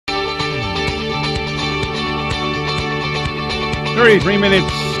33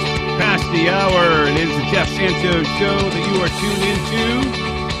 minutes past the hour. It is the Jeff Santos show that you are tuned into.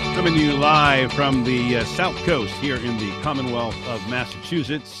 Coming to you live from the South Coast here in the Commonwealth of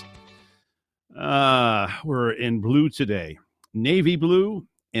Massachusetts. We're in blue today. Navy blue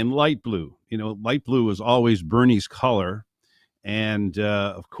and light blue. You know, light blue is always Bernie's color. And,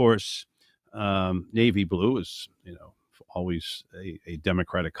 of course, navy blue is, you know, always a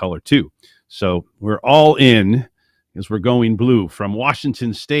Democratic color, too. So we're all in as we're going blue from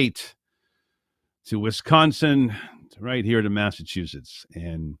Washington State to Wisconsin to right here to Massachusetts.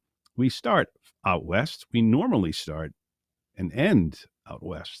 And we start out west. We normally start and end out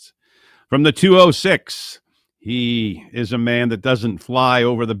west. From the 206, he is a man that doesn't fly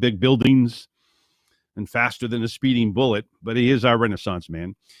over the big buildings and faster than a speeding bullet, but he is our Renaissance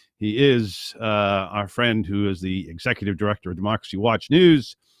man. He is our friend who is the executive director of Democracy Watch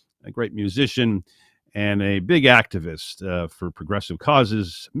News, a great musician, and a big activist for progressive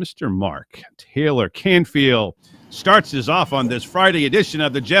causes. Mr. Mark Taylor-Canfield starts us off on this Friday edition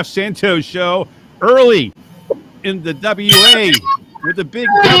of the Jeff Santos Show early in the WA with a big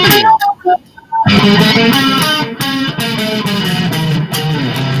W.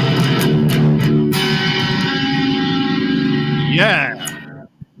 Yeah.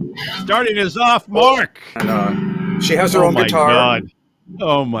 Starting us off, Mark. And, she has her own guitar. God.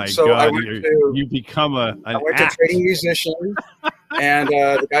 Oh my God! You become I went to Trading Musician, and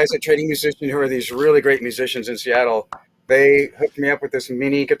the guys at Trading Musician, who are these really great musicians in Seattle, they hooked me up with this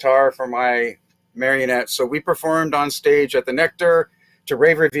mini guitar for my marionette. So we performed on stage at the Nectar to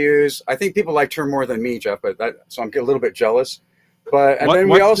rave reviews. I think people liked her more than me, Jeff, so I'm a little bit jealous. But then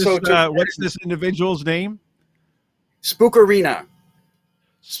we also what's this individual's name? Spookarina.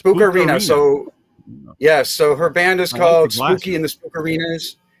 Spookarina. So. Yes, so her band is called Spooky and the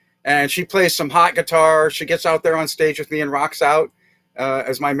Spookarinas, and she plays some hot guitar. She gets out there on stage with me and rocks out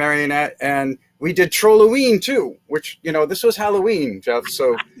as my marionette. And we did Trolloween too, which, you know, this was Halloween, Jeff.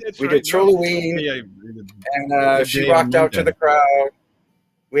 So we did Trolloween, and she rocked out to the crowd.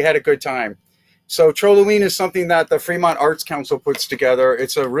 We had a good time. So Trolloween is something that the Fremont Arts Council puts together.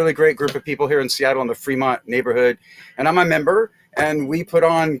 It's a really great group of people here in Seattle in the Fremont neighborhood, and I'm a member. And we put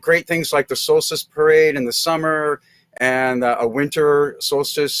on great things like the Solstice Parade in the summer and a winter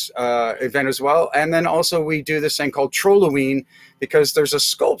solstice event as well. And then also we do this thing called Trolloween, because there's a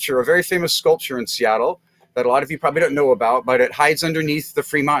sculpture, a very famous sculpture in Seattle that a lot of you probably don't know about, but it hides underneath the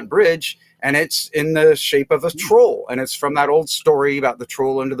Fremont Bridge, and it's in the shape of a troll. And it's from that old story about the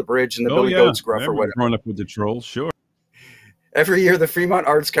troll under the bridge and the Billy Goat's gruff or whatever. Growing up with the trolls, sure. Every year, the Fremont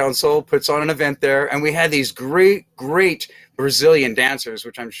Arts Council puts on an event there, and we had these great Brazilian dancers,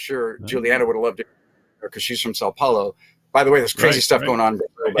 which I'm sure Juliana would have loved to hear because she's from Sao Paulo. By the way, there's crazy stuff going on in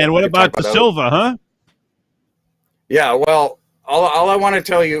Brazil. And what about the Silva, huh? Yeah, well, all I want to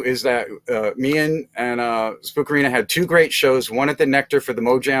tell you is that me and Spookarina had two great shows, one at the Nectar for the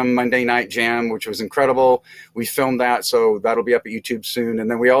Mojam Monday Night Jam, which was incredible. We filmed that, so that'll be up at YouTube soon.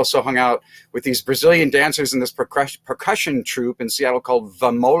 And then we also hung out with these Brazilian dancers in this percussion troupe in Seattle called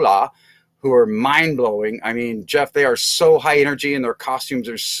Vamola, who are mind-blowing. I mean, Jeff, they are so high energy and their costumes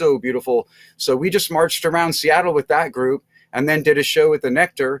are so beautiful. So we just marched around Seattle with that group and then did a show at the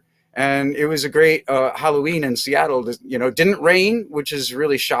Nectar. And it was a great Halloween in Seattle. You know, it didn't rain, which is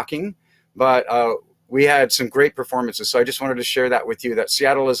really shocking, but we had some great performances. So I just wanted to share that with you, that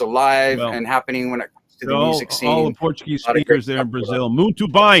Seattle is alive and happening when it comes to the music scene. All the Portuguese speakers there in Brazil.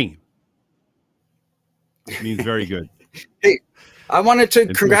 Muito bem. It means very good. Hey, I wanted to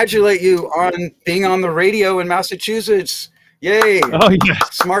congratulate you on being on the radio in Massachusetts. Yay. Oh,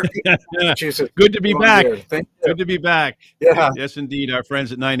 yes. Smart people. Good to be back. Good to be back. Yeah. Yes, indeed. Our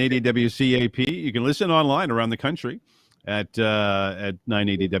friends at 980 WCAP. You can listen online around the country at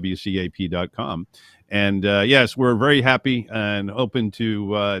 980WCAP.com. And yes, we're very happy and open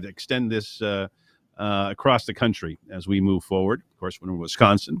to extend this across the country as we move forward. Of course, we're in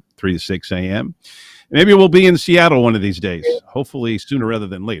Wisconsin, 3 to 6 a.m. Maybe we'll be in Seattle one of these days, hopefully sooner rather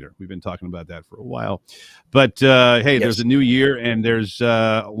than later. We've been talking about that for a while. But, hey, There's a new year, and there's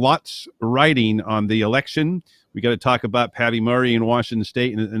lots riding on the election. We got to talk about Patty Murray in Washington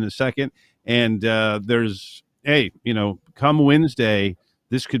State in a second. And there's, hey, you know, come Wednesday,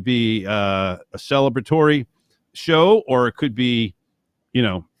 this could be a celebratory show, or it could be, you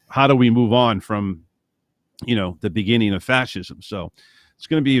know, how do we move on from, you know, the beginning of fascism? So it's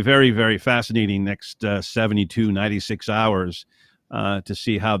going to be very, very fascinating next 72, 96 hours to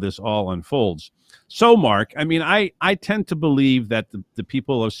see how this all unfolds. So, Mark, I mean, I tend to believe that the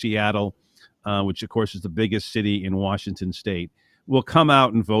people of Seattle, which, of course, is the biggest city in Washington State, will come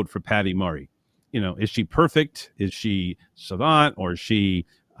out and vote for Patty Murray. is she perfect? Is she savant, or is she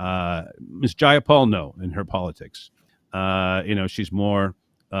Ms. Jayapal? No, in her politics, she's more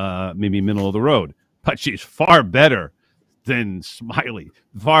maybe middle of the road, but she's far better than Smiley,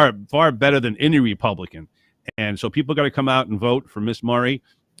 far better than any Republican. And so people got to come out and vote for Miss Murray,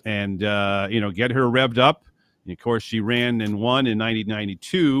 and get her revved up. And of course, she ran and won in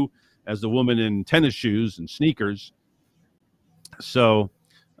 1992 as the woman in tennis shoes and sneakers. So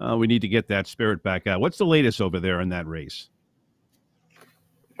we need to get that spirit back out. What's the latest over there in that race?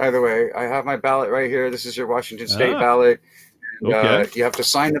 By the way, I have my ballot right here. This is your Washington State ballot. And, okay. You have to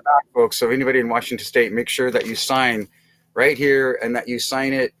sign the back, folks. So anybody in Washington State, make sure that you sign right here and that you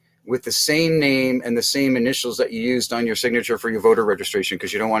sign it with the same name and the same initials that you used on your signature for your voter registration,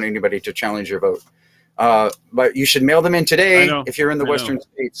 because you don't want anybody to challenge your vote. But you should mail them in today. If you're in the Western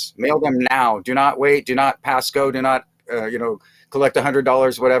states, mail them now. Do not wait. Do not pass go. Do not, collect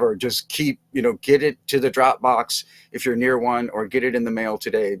 $100, whatever. Just keep, get it to the drop box if you're near one, or get it in the mail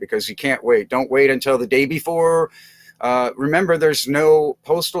today, because you can't wait. Don't wait until the day before. Remember, there's no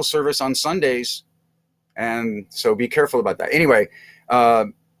postal service on Sundays. And so be careful about that. Anyway,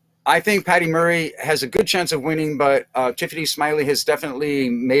 I think Patty Murray has a good chance of winning, but Tiffany Smiley has definitely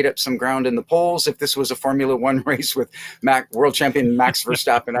made up some ground in the polls. If this was a Formula One race with world champion Max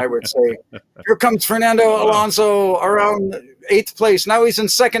Verstappen, I would say, here comes Fernando Alonso around 8th place. Now he's in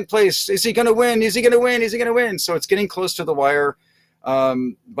 2nd place. Is he going to win? Is he going to win? Is he going to win? So it's getting close to the wire.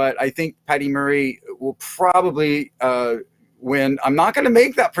 But I think Patty Murray will probably win. I'm not going to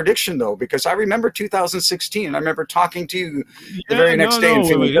make that prediction, though, because I remember 2016. And I remember talking to you the very next day. And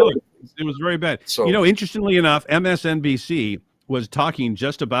feeling it was very bad. So, interestingly enough, MSNBC was talking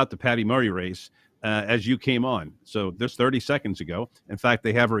just about the Patty Murray race as you came on. So this 30 seconds ago. In fact,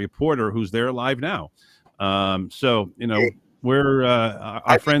 they have a reporter who's there live now. We're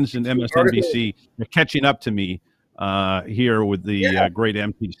our friends in MSNBC are catching up to me here with the great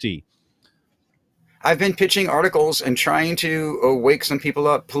MTC. I've been pitching articles and trying to wake some people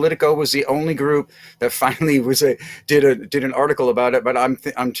up. Politico was the only group that finally did an article about it. But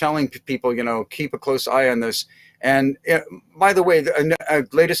I'm telling people, keep a close eye on this. And by the way, the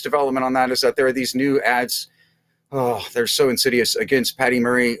latest development on that is that there are these new ads. Oh, they're so insidious, against Patty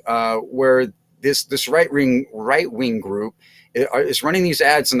Murray, where this right wing group is running these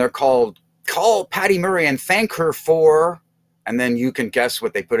ads, and they're called "Call Patty Murray and Thank Her for." And then you can guess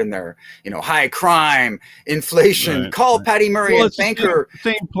what they put in there. High crime, inflation. Right. Call Patty Murray and thank her.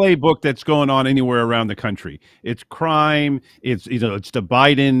 Same playbook that's going on anywhere around the country. It's crime. It's it's the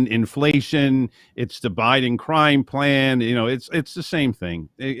Biden inflation. It's the Biden crime plan. It's the same thing.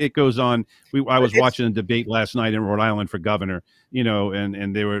 It goes on. I was watching a debate last night in Rhode Island for governor.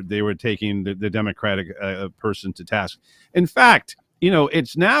 And they were taking the Democratic person to task. In fact,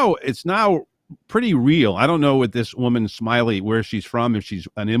 it's now pretty real. I don't know what this woman Smiley, where she's from, if she's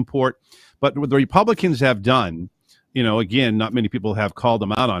an import, but what the Republicans have done, again, not many people have called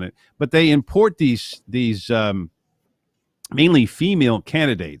them out on it, but they import these mainly female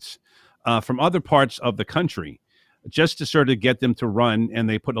candidates from other parts of the country just to sort of get them to run, and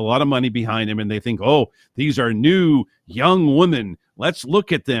they put a lot of money behind them, and they think, oh, these are new young women. Let's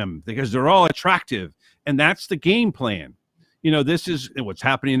look at them because they're all attractive. And that's the game plan. This is what's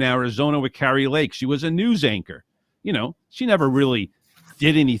happening in Arizona with Carrie Lake. She was a news anchor. She never really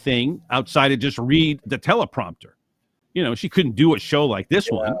did anything outside of just read the teleprompter. She couldn't do a show like this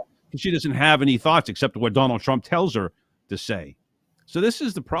one. She doesn't have any thoughts except what Donald Trump tells her to say. So this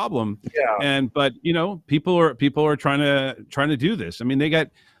is the problem. Yeah. But people are trying to do this. I mean, they got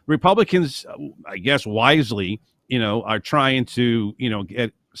Republicans, I guess wisely, are trying to,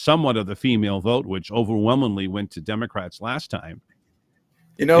 get somewhat of the female vote, which overwhelmingly went to Democrats last time.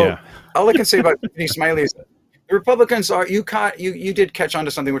 All I can say about Tiffany Smiley is the Republicans are, you did catch on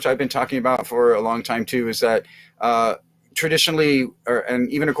to something which I've been talking about for a long time too, is that traditionally, and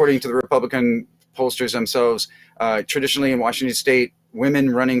even according to the Republican pollsters themselves, traditionally in Washington State, women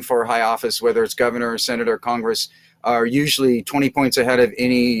running for high office, whether it's governor, senator, Congress, are usually 20 points ahead of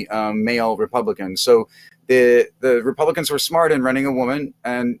any male Republican. So the Republicans were smart in running a woman,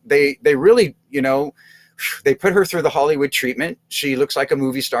 and they really, they put her through the Hollywood treatment. She looks like a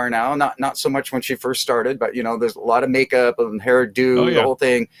movie star now, not so much when she first started, but there's a lot of makeup and hairdo, the whole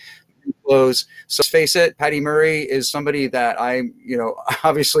thing, clothes. So let's face it, Patty Murray is somebody that I,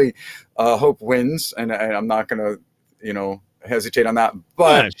 obviously hope wins, and I'm not going to, hesitate on that,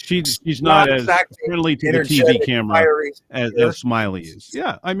 but she's not as friendly to the TV camera as Smiley is.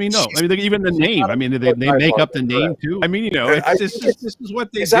 Yeah, I mean, no, I mean, even the name. I mean, they make up the name too. I mean, this is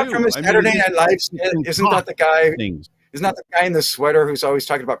what they do. Is that from a Saturday Night Live skit? Isn't that the guy? Isn't that the guy in the sweater who's always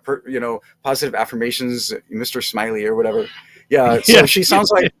talking about, positive affirmations, Mr. Smiley or whatever? Yeah. So she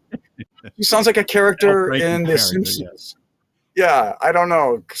sounds like a character in The Simpsons. Yeah, I don't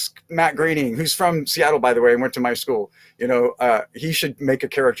know. Matt Groening, who's from Seattle, by the way, and went to my school. He should make a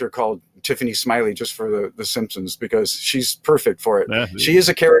character called Tiffany Smiley just for the Simpsons, because she's perfect for it. She is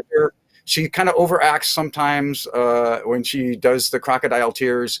a character. She kind of overacts sometimes when she does the crocodile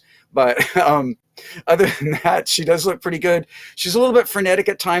tears, but other than that, she does look pretty good. She's a little bit frenetic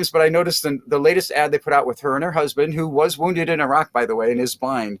at times, but I noticed the latest ad they put out with her and her husband, who was wounded in Iraq, by the way, and is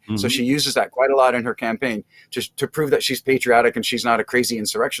blind. So she uses that quite a lot in her campaign to prove that she's patriotic and she's not a crazy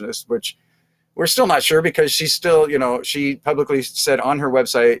insurrectionist, which we're still not sure, because she's still, she publicly said on her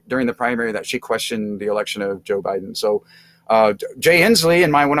website during the primary that she questioned the election of Joe Biden. So Jay Inslee,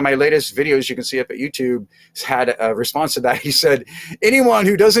 in one of my latest videos you can see up at YouTube, had a response to that. He said, anyone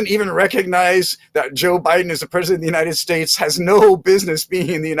who doesn't even recognize that Joe Biden is the president of the United States has no business being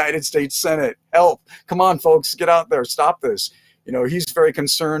in the United States Senate. Help. Come on, folks, get out there. Stop this. He's very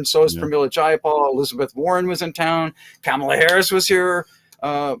concerned. So is Pramila Jayapal. Elizabeth Warren was in town. Kamala Harris was here,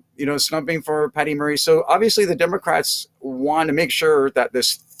 snubbing for Patty Murray. So obviously the Democrats want to make sure that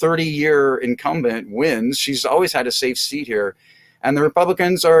this 30-year incumbent wins. She's always had a safe seat here. And the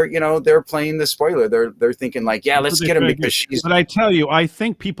Republicans are, they're playing the spoiler. They're thinking like, yeah, let's get him because she's. But I tell you, I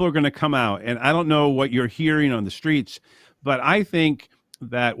think people are going to come out, and I don't know what you're hearing on the streets, but I think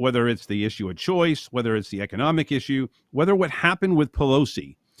that whether it's the issue of choice, whether it's the economic issue, whether what happened with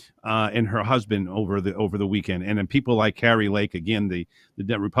Pelosi and her husband over the weekend, and then people like Carrie Lake, again, the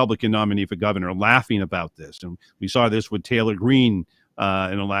Republican nominee for governor, laughing about this, and we saw this with Taylor Greene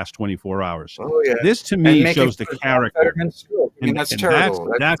in the last 24 hours. Oh, yeah. This to me shows the character. That's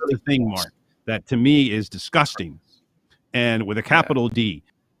terrible. That's the thing, Mark, that to me is disgusting. And with a capital D,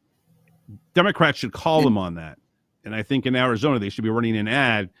 Democrats should call them on that. And I think in Arizona, they should be running an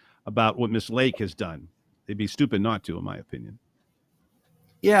ad about what Miss Lake has done. They'd be stupid not to, in my opinion.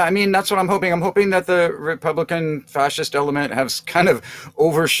 Yeah, I mean, that's what I'm hoping. I'm hoping that the Republican fascist element has kind of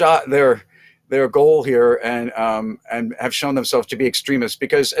overshot their goal here and have shown themselves to be extremists.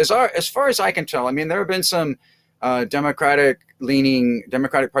 Because as far as I can tell, I mean, there have been some Democratic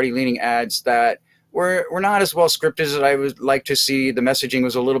Party leaning ads that were not as well scripted as I would like to see. The messaging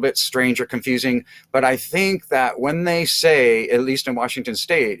was a little bit strange or confusing. But I think that when they say, at least in Washington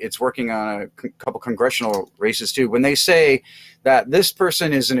State, it's working on a couple congressional races too, when they say that this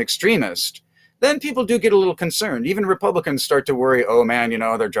person is an extremist, then people do get a little concerned. Even Republicans start to worry, oh man,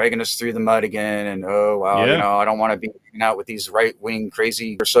 they're dragging us through the mud again. And oh, wow, I don't want to be hanging out with these right-wing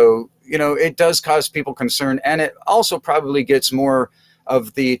crazy. So, it does cause people concern. And it also probably gets more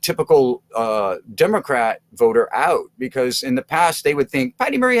of the typical Democrat voter out, because in the past they would think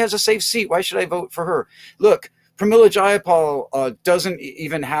Patty Murray has a safe seat. Why should I vote for her? Look, Pramila Jayapal doesn't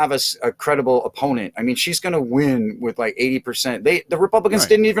even have a credible opponent. I mean, she's going to win with like 80%. The Republicans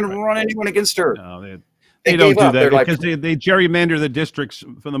didn't even run anyone against her. No, they don't do that because they gerrymander the districts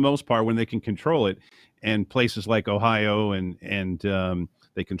for the most part when they can control it. And places like Ohio and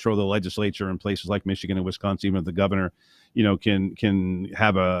they control the legislature, in places like Michigan and Wisconsin, even if the governor, can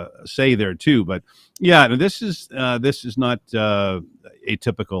have a say there too. But yeah, this is not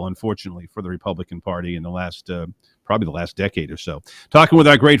atypical, unfortunately, for the Republican Party in the last probably the last decade or so. Talking with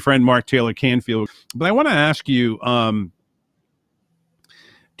our great friend Mark Taylor-Canfield. But I want to ask you,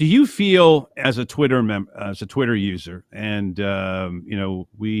 do you feel as a Twitter user, and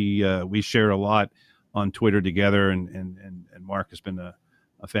we share a lot on Twitter together, and Mark has been a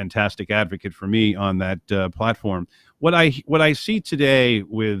fantastic advocate for me on that platform. What I see today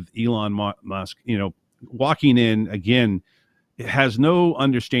with Elon Musk, walking in again, it has no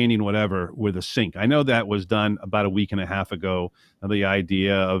understanding whatever with a sink. I know that was done about a week and a half ago. The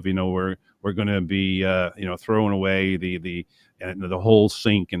idea of we're going to be throwing away the whole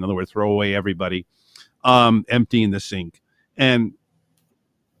sink. In other words, throw away everybody, emptying the sink,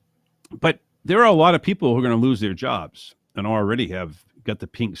 but there are a lot of people who are going to lose their jobs and already have got the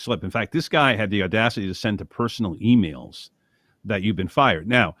pink slip. In fact, this guy had the audacity to send to personal emails that you've been fired.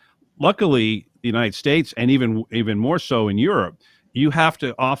 Now, luckily, the United States, and even more so in Europe, you have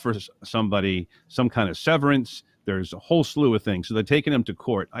to offer somebody some kind of severance. There's a whole slew of things. So they're taking him to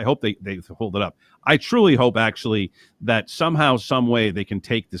court. I hope they hold it up. I truly hope, actually, that somehow, some way, they can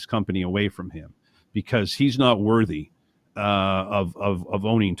take this company away from him, because he's not worthy of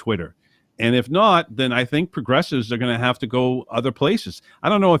owning Twitter. And if not, then I think progressives are going to have to go other places. I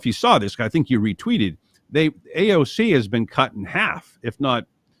don't know if you saw this. I think you retweeted. AOC has been cut in half, if not,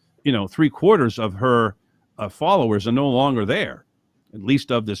 3/4 of her followers are no longer there, at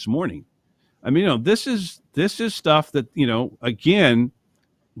least of this morning. I mean, this is stuff that, again,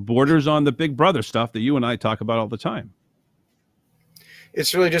 borders on the Big Brother stuff that you and I talk about all the time.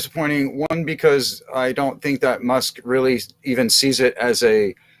 It's really disappointing. One, because I don't think that Musk really even sees it as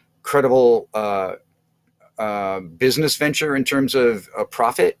a credible business venture in terms of a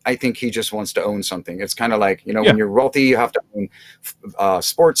profit. I think he just wants to own something. It's kind of like, when you're wealthy, you have to own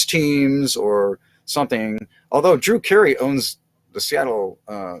sports teams or something. Although Drew Carey owns the Seattle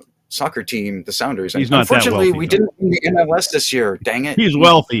soccer team, the Sounders. He's not unfortunately, that wealthy, we didn't win the MLS this year. Dang it. He's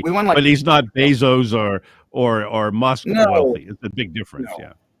wealthy, we won but he's not Bezos or Musk wealthy. It's a big difference. No.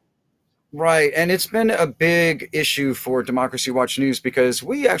 Yeah. Right. And it's been a big issue for Democracy Watch News because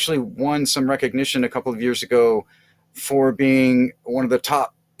we actually won some recognition a couple of years ago for being one of the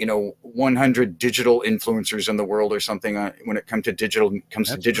top, 100 digital influencers in the world or something when it comes to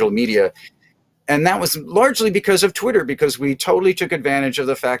digital media. And that was largely because of Twitter, because we totally took advantage of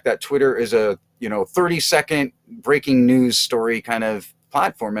the fact that Twitter is a, 30-second breaking news story kind of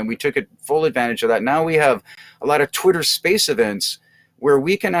platform. And we took full advantage of that. Now we have a lot of Twitter space events where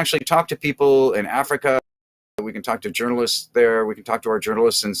we can actually talk to people in Africa. We can talk to journalists there. We can talk to our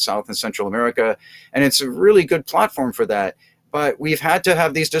journalists in South and Central America. And it's a really good platform for that. But we've had to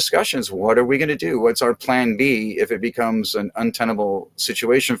have these discussions. What are we going to do? What's our plan B if it becomes an untenable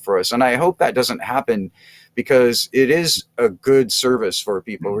situation for us? And I hope that doesn't happen, because it is a good service for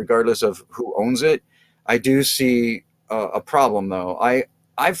people, regardless of who owns it. I do see a problem, though. I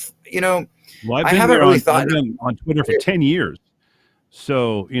haven't really thought. I've been on Twitter for 10 years.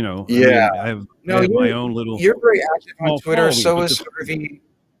 So, I have my own little. You're very active on Twitter. So is Harvey.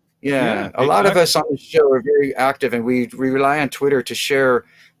 Yeah, a lot of us on the show are very active, and we rely on Twitter to share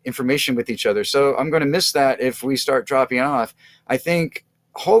information with each other. So I'm going to miss that if we start dropping off. I think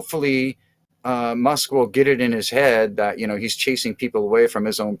hopefully Musk will get it in his head that, he's chasing people away from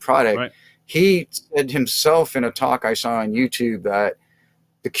his own product. Right. He said himself in a talk I saw on YouTube that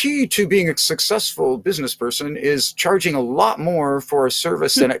the key to being a successful business person is charging a lot more for a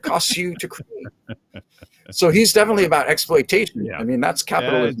service than it costs you to create. So he's definitely about exploitation. Yeah. I mean, that's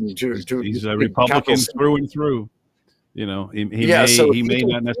capitalism. He's a Republican through and through. He may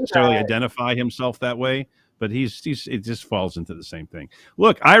not necessarily identify himself that way, but it just falls into the same thing.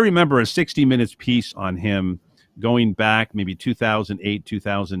 Look, I remember a 60 Minutes piece on him going back maybe 2008,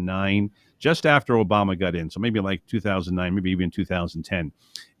 2009, just after Obama got in. So maybe like 2009, maybe even 2010.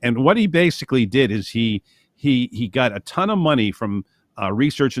 And what he basically did is he got a ton of money from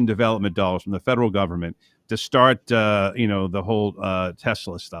research and development dollars from the federal government to start, the whole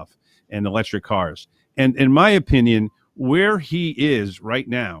Tesla stuff and electric cars. And in my opinion, where he is right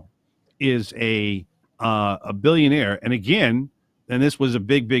now is a billionaire. And again, and this was a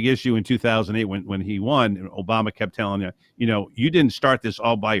big issue in 2008 when he won. And Obama kept telling you, you didn't start this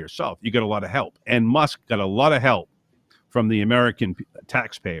all by yourself. You got a lot of help. And Musk got a lot of help from the American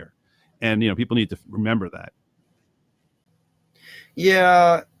taxpayer. And, people need to remember that.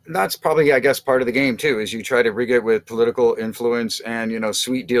 Yeah, that's probably, I guess, part of the game, too, is you try to rig it with political influence and,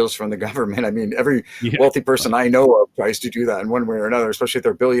 sweet deals from the government. I mean, every wealthy person I know of tries to do that in one way or another, especially if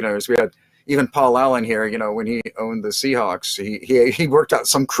they're billionaires. We had even Paul Allen here, when he owned the Seahawks, he worked out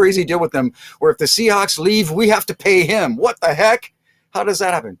some crazy deal with them where if the Seahawks leave, we have to pay him. What the heck? How does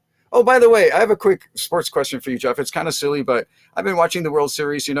that happen? Oh, by the way, I have a quick sports question for you, Jeff. It's kind of silly, but I've been watching the World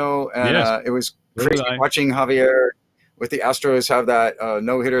Series, and it was crazy watching Javier with the Astros have that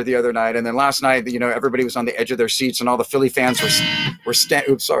no-hitter the other night. And then last night, everybody was on the edge of their seats, and all the Philly fans were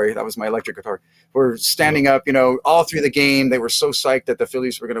oops, sorry, that was my electric guitar. Were standing up, all through the game. They were so psyched that the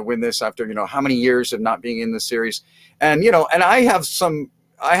Phillies were going to win this after, how many years of not being in the series. And, and I have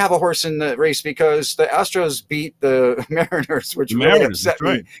a horse in the race because the Astros beat the Mariners, which really upset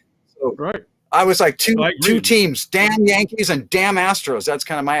me. So, right. I was like two teams, damn Yankees and damn Astros. That's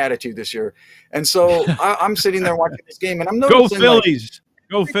kind of my attitude this year. And so I'm sitting there watching this game, and I'm noticing, go Phillies,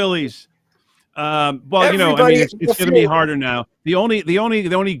 go Phillies. Well, it's going to be harder now. The only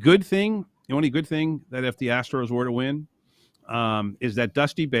good thing that if the Astros were to win, is that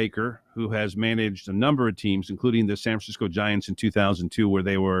Dusty Baker, who has managed a number of teams, including the San Francisco Giants in 2002, where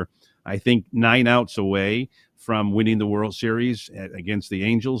they were, I think, 9 outs away from winning the World Series against the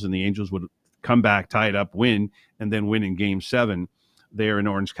Angels, and the Angels would come back, tie it up, win, and then win in Game 7 there in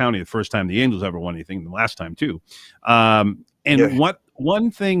Orange County. The first time the Angels ever won anything, the last time too. One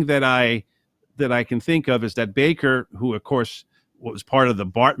thing that I can think of is that Baker, who of course was part of the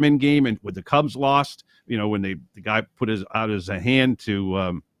Bartman game and when the Cubs lost, when the guy put out his hand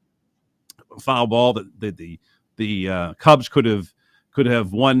to foul ball, the Cubs could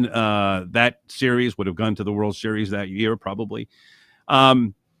have won that series, would have gone to the World Series that year probably.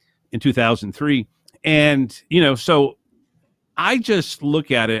 in 2003. And, you know, so I just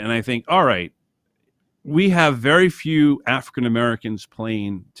look at it and I think, all right, we have very few African Americans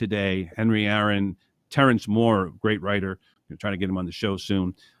playing today. Henry Aaron, Terrence Moore, great writer. We're trying to get him on the show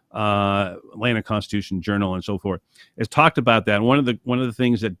soon. Atlanta Constitution Journal and so forth has talked about that. And one of the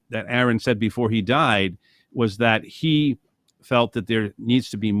things that Aaron said before he died was that he felt that there needs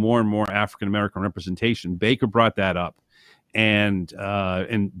to be more and more African American representation. Baker brought that up, and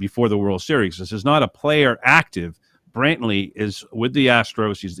before the World Series, this is not a player active. Brantley is with the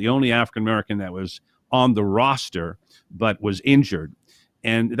Astros. He's the only African American that was on the roster, but was injured,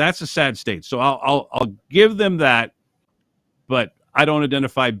 and that's a sad state. So I'll give them that, but I don't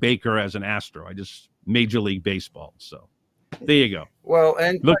identify Baker as an Astro. I just Major League Baseball. So there you go. Well,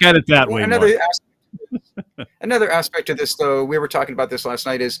 and look at it that way. Another aspect of this, though, we were talking about this last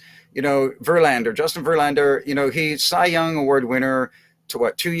night, is, you know, Justin Verlander, you know, he's Cy Young Award winner to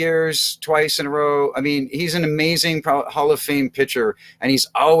what, 2 years, twice in a row. I mean, he's an amazing Hall of Fame pitcher, and he's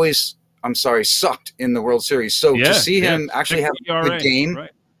always, I'm sorry, sucked in the World Series. So to see him actually have a good game,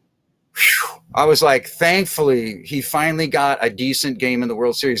 right. I was like, thankfully, he finally got a decent game in the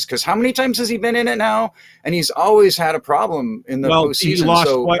World Series, because how many times has he been in it now? And he's always had a problem in the postseason. He lost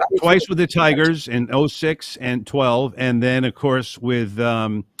twice with the Tigers in 06 and 12. And then, of course, with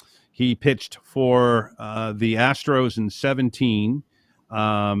he pitched for the Astros in 17.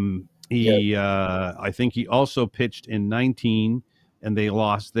 I think he also pitched in 19, and they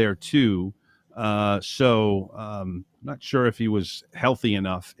lost there too. Not sure if he was healthy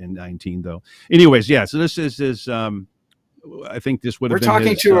enough in 19, though. Anyways, yeah. So this is I think this would have been. We're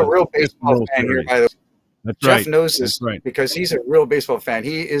talking to a real baseball fan here, by the way. That's Jeff right. knows this right. because he's a real baseball fan.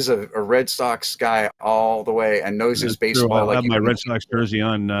 He is a Red Sox guy all the way and knows his baseball. I'll have my Red Sox jersey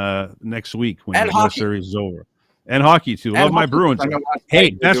on next week when the World Series is over. And hockey, too. Love my Bruins. Hey,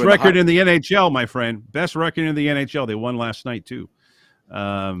 best record in the NHL, my friend. Best record in the NHL. They won last night, too.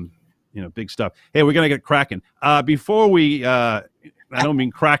 You know, big stuff. Hey, we're going to get cracking. Before we, I don't mean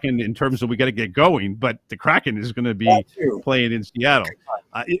cracking in terms of we got to get going, but the Kraken is going to be playing in Seattle.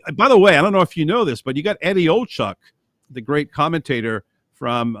 By the way, I don't know if you know this, but you got Eddie Olchuk, the great commentator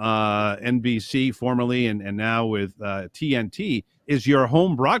from NBC formerly and now with TNT, is your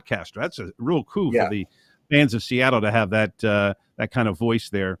home broadcaster. That's a real coup for the fans of Seattle to have that that kind of voice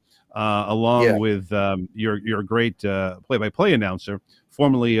there, along with your great play-by-play announcer,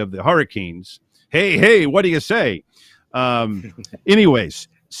 formerly of the Hurricanes. Hey, what do you say? Anyways,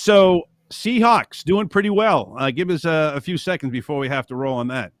 so Seahawks doing pretty well. Give us a few seconds before we have to roll on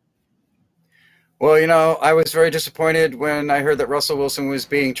that. Well, you know, I was very disappointed when I heard that Russell Wilson was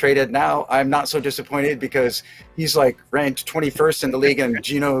being traded. Now I'm not so disappointed because he's like ranked 21st in the league, and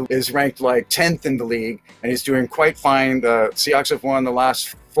Geno is ranked like 10th in the league, and he's doing quite fine. The Seahawks have won the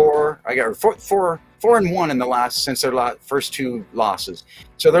last four and one in the last since their first two losses.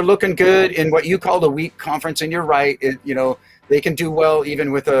 So they're looking good in what you called a weak conference, and you're right. You know, they can do well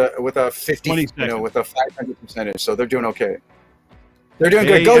even with a 50, you know, with a 500 percentage. So they're doing okay. They're doing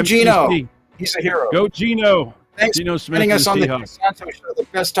good. Go MTC. Geno. He's a hero. Go Geno. Thanks Geno for Smith joining us on the Seahawks. Santos Show, the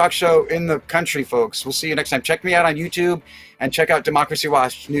best talk show in the country, folks. We'll see you next time. Check me out on YouTube and check out Democracy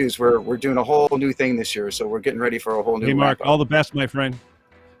Watch News. We're doing a whole new thing this year, so we're getting ready for a whole new. Hey, Mark, wrap-up. all the best, my friend.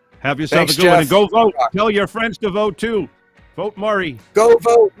 Have yourself a good Jeff. one, and go vote. Tell your friends to vote too. Vote Murray. Go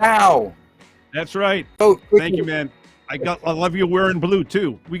vote now. That's right. Vote. Thank you, man. I love you wearing blue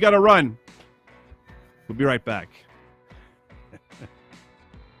too. We got to run. We'll be right back.